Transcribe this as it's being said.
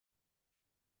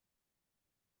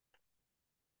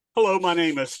Hello, my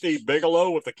name is Steve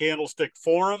Bigelow with the Candlestick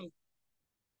Forum.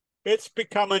 It's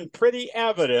becoming pretty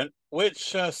evident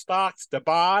which stocks to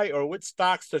buy or which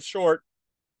stocks to short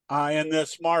in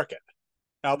this market.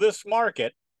 Now, this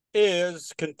market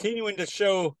is continuing to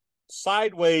show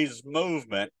sideways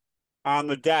movement on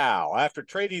the Dow. After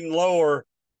trading lower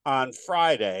on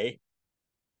Friday,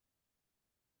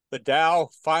 the Dow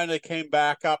finally came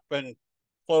back up and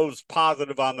closed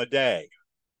positive on the day.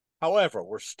 However,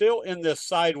 we're still in this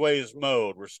sideways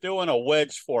mode. We're still in a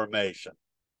wedge formation.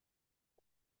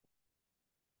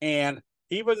 And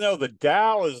even though the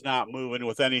Dow is not moving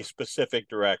with any specific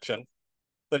direction,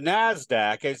 the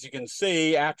NASDAQ, as you can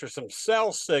see, after some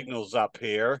sell signals up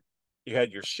here, you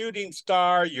had your shooting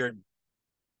star, your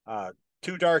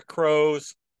two dark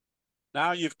crows.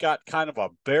 Now you've got kind of a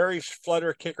bearish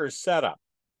flutter kicker setup.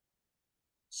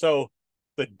 So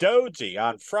the Doji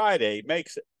on Friday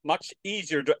makes it much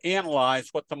easier to analyze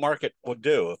what the market will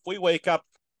do. If we wake up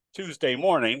Tuesday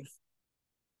morning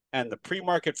and the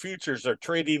pre-market futures are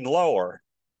trading lower,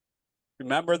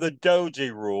 remember the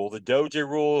Doji rule. The Doji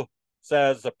rule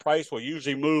says the price will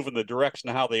usually move in the direction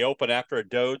of how they open after a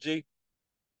Doji.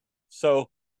 So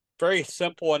very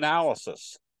simple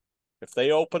analysis. If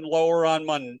they open lower on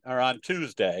Monday or on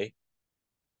Tuesday,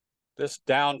 this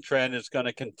downtrend is going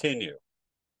to continue.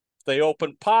 If they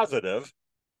open positive,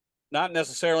 not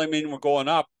necessarily mean we're going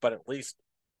up, but at least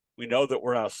we know that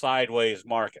we're in a sideways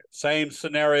market. Same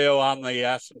scenario on the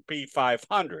S&P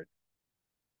 500.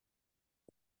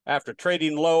 After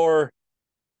trading lower,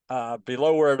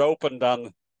 below where it opened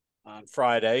on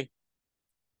Friday,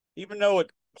 even though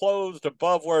it closed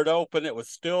above where it opened, it was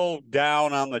still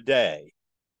down on the day.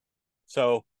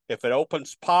 So if it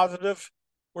opens positive,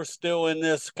 we're still in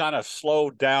this kind of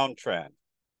slow downtrend.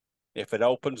 If it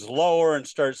opens lower and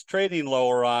starts trading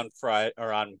lower on Friday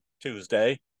or on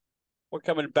Tuesday, we're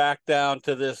coming back down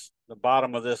to the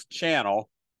bottom of this channel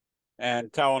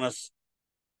and telling us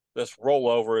this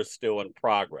rollover is still in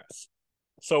progress.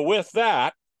 So with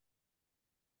that,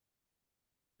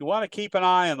 you want to keep an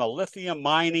eye on the lithium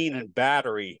mining and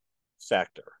battery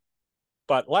sector.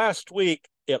 But last week,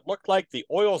 it looked like the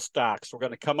oil stocks were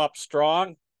going to come up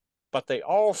strong, but they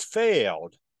all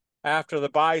failed after the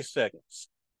buy signals.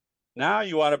 Now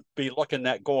you want to be looking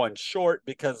at going short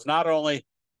because not only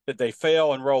did they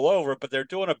fail and roll over, but they're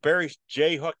doing a bearish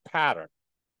J-hook pattern.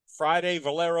 Friday,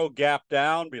 Valero gap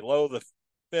down below the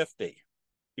 50.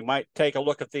 You might take a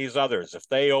look at these others. If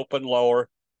they open lower,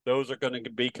 those are going to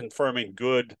be confirming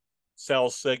good sell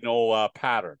signal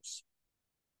patterns.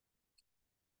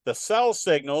 The sell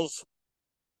signals,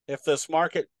 if this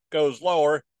market goes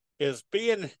lower, is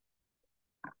being,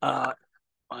 I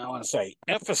want to say,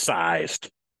 emphasized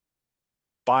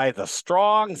by the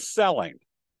strong selling.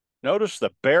 Notice the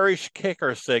bearish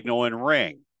kicker signal in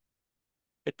ring.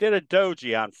 It did a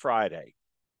doji on Friday.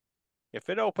 If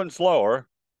it opens lower,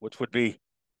 which would be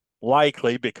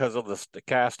likely because of the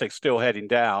stochastic still heading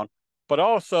down, but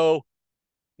also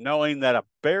knowing that a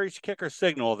bearish kicker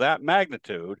signal of that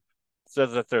magnitude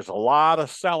says that there's a lot of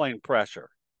selling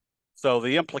pressure. So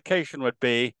the implication would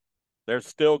be there's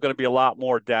still going to be a lot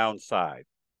more downside.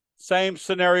 Same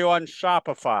scenario on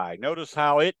Shopify. Notice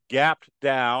how it gapped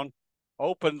down,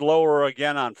 opened lower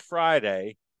again on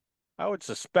Friday. I would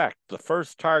suspect the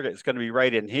first target is going to be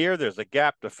right in here. There's a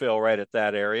gap to fill right at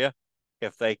that area.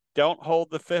 If they don't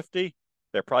hold the 50,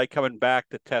 they're probably coming back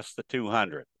to test the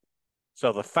 200.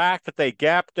 So the fact that they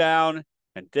gapped down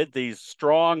and did these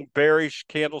strong bearish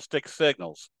candlestick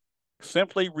signals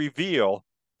simply reveal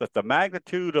that the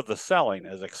magnitude of the selling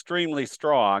is extremely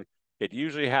strong. It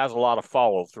usually has a lot of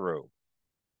follow through.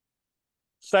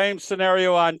 Same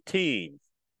scenario on team.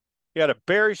 You had a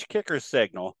bearish kicker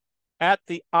signal at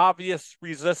the obvious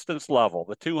resistance level,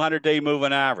 the 200-day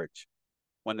moving average.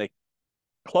 When they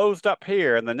closed up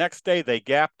here and the next day they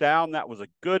gapped down, that was a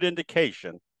good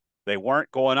indication they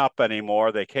weren't going up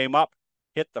anymore. They came up,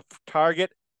 hit the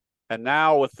target, and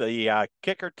now with the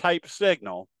kicker type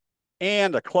signal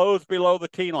and a close below the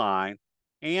T line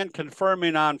and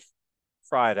confirming on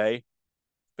Friday,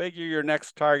 figure your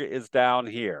next target is down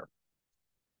here.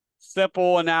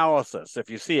 Simple analysis. If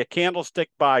you see a candlestick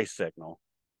buy signal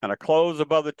and a close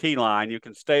above the T line, you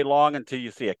can stay long until you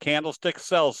see a candlestick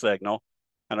sell signal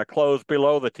and a close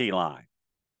below the T line.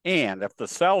 And if the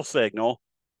sell signal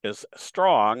is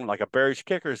strong, like a bearish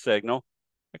kicker signal,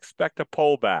 expect a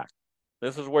pullback.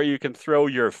 This is where you can throw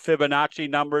your Fibonacci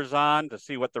numbers on to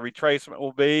see what the retracement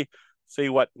will be, see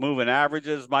what moving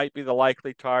averages might be the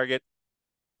likely target,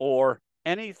 or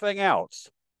anything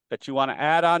else that you want to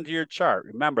add onto your chart.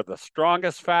 Remember, the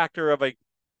strongest factor of a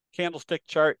candlestick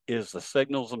chart is the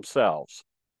signals themselves.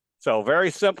 So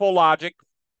very simple logic.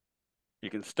 You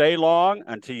can stay long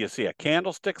until you see a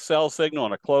candlestick sell signal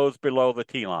and a close below the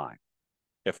T-line.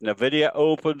 If NVIDIA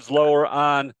opens lower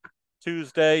on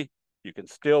Tuesday, you can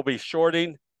still be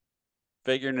shorting,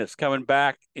 figuring it's coming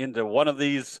back into one of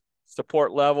these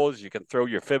support levels. You can throw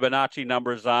your Fibonacci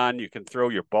numbers on. You can throw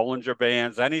your Bollinger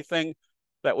Bands, anything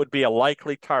that would be a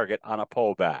likely target on a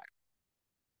pullback.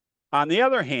 On the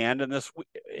other hand,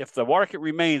 if the market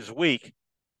remains weak,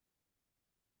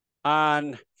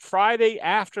 on Friday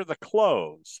after the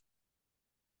close,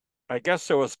 I guess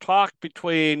there was talk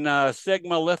between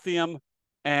Sigma Lithium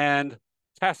and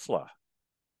Tesla.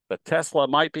 That Tesla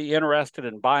might be interested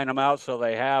in buying them out so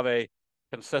they have a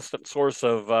consistent source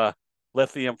of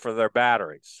lithium for their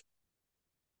batteries.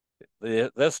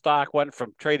 This stock went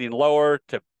from trading lower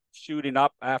to shooting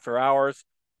up after hours.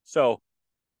 So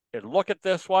look at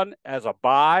this one as a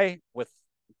buy with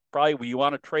probably you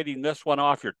want to trading this one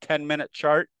off your 10-minute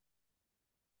chart,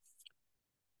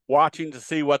 watching to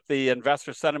see what the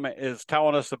investor sentiment is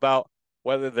telling us about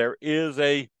whether there is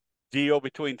a deal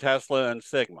between Tesla and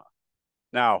Sigma.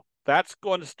 Now, that's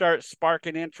going to start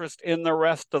sparking interest in the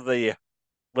rest of the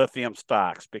lithium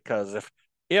stocks, because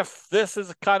if this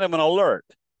is kind of an alert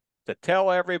to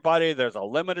tell everybody there's a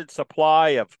limited supply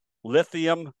of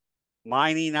lithium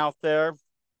mining out there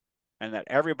and that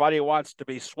everybody wants to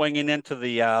be swinging into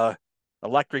the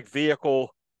electric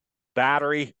vehicle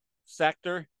battery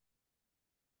sector,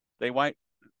 they might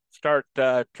start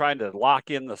trying to lock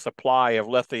in the supply of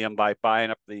lithium by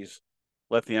buying up these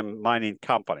lithium mining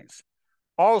companies.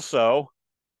 Also,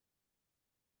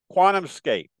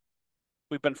 QuantumScape.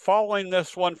 We've been following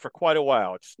this one for quite a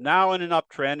while. It's now in an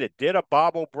uptrend. It did a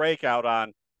bobble breakout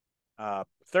on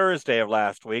Thursday of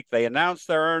last week. They announced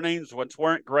their earnings, which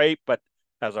weren't great, but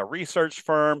as a research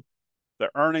firm, the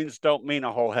earnings don't mean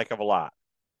a whole heck of a lot.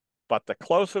 But the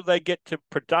closer they get to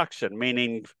production,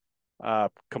 meaning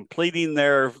completing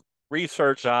their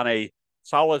research on a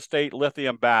solid-state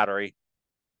lithium battery,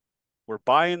 we're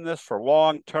buying this for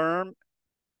long term.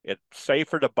 It's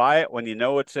safer to buy it when you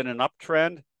know it's in an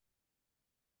uptrend,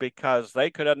 because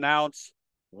they could announce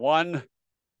one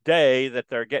day that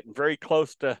they're getting very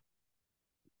close to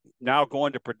now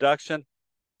going to production.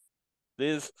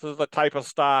 This is the type of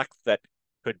stock that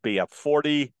could be a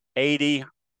 $40, $80,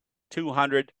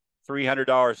 $200,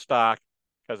 $300 stock,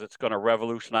 because it's going to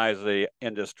revolutionize the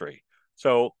industry.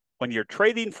 So when you're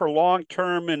trading for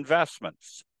long-term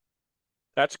investments,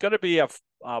 that's going to be a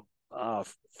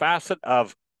facet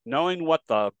of knowing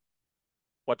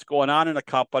what's going on in a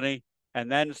company, and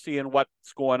then seeing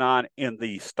what's going on in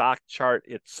the stock chart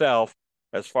itself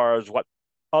as far as what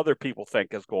other people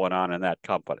think is going on in that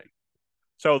company.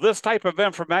 So this type of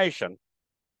information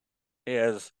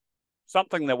is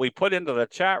something that we put into the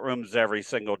chat rooms every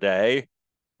single day.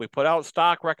 We put out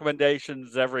stock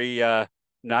recommendations every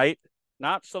night,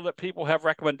 not so that people have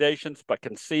recommendations, but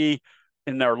can see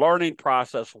in their learning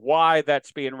process why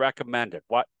that's being recommended,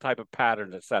 what type of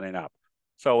pattern it's setting up.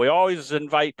 So we always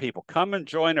invite people, come and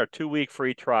join our 2-week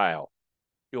free trial.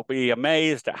 You'll be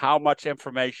amazed at how much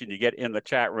information you get in the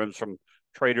chat rooms from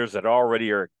traders that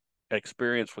already are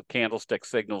experienced with candlestick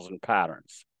signals and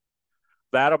patterns.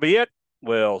 That'll be it.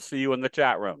 We'll see you in the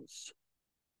chat rooms.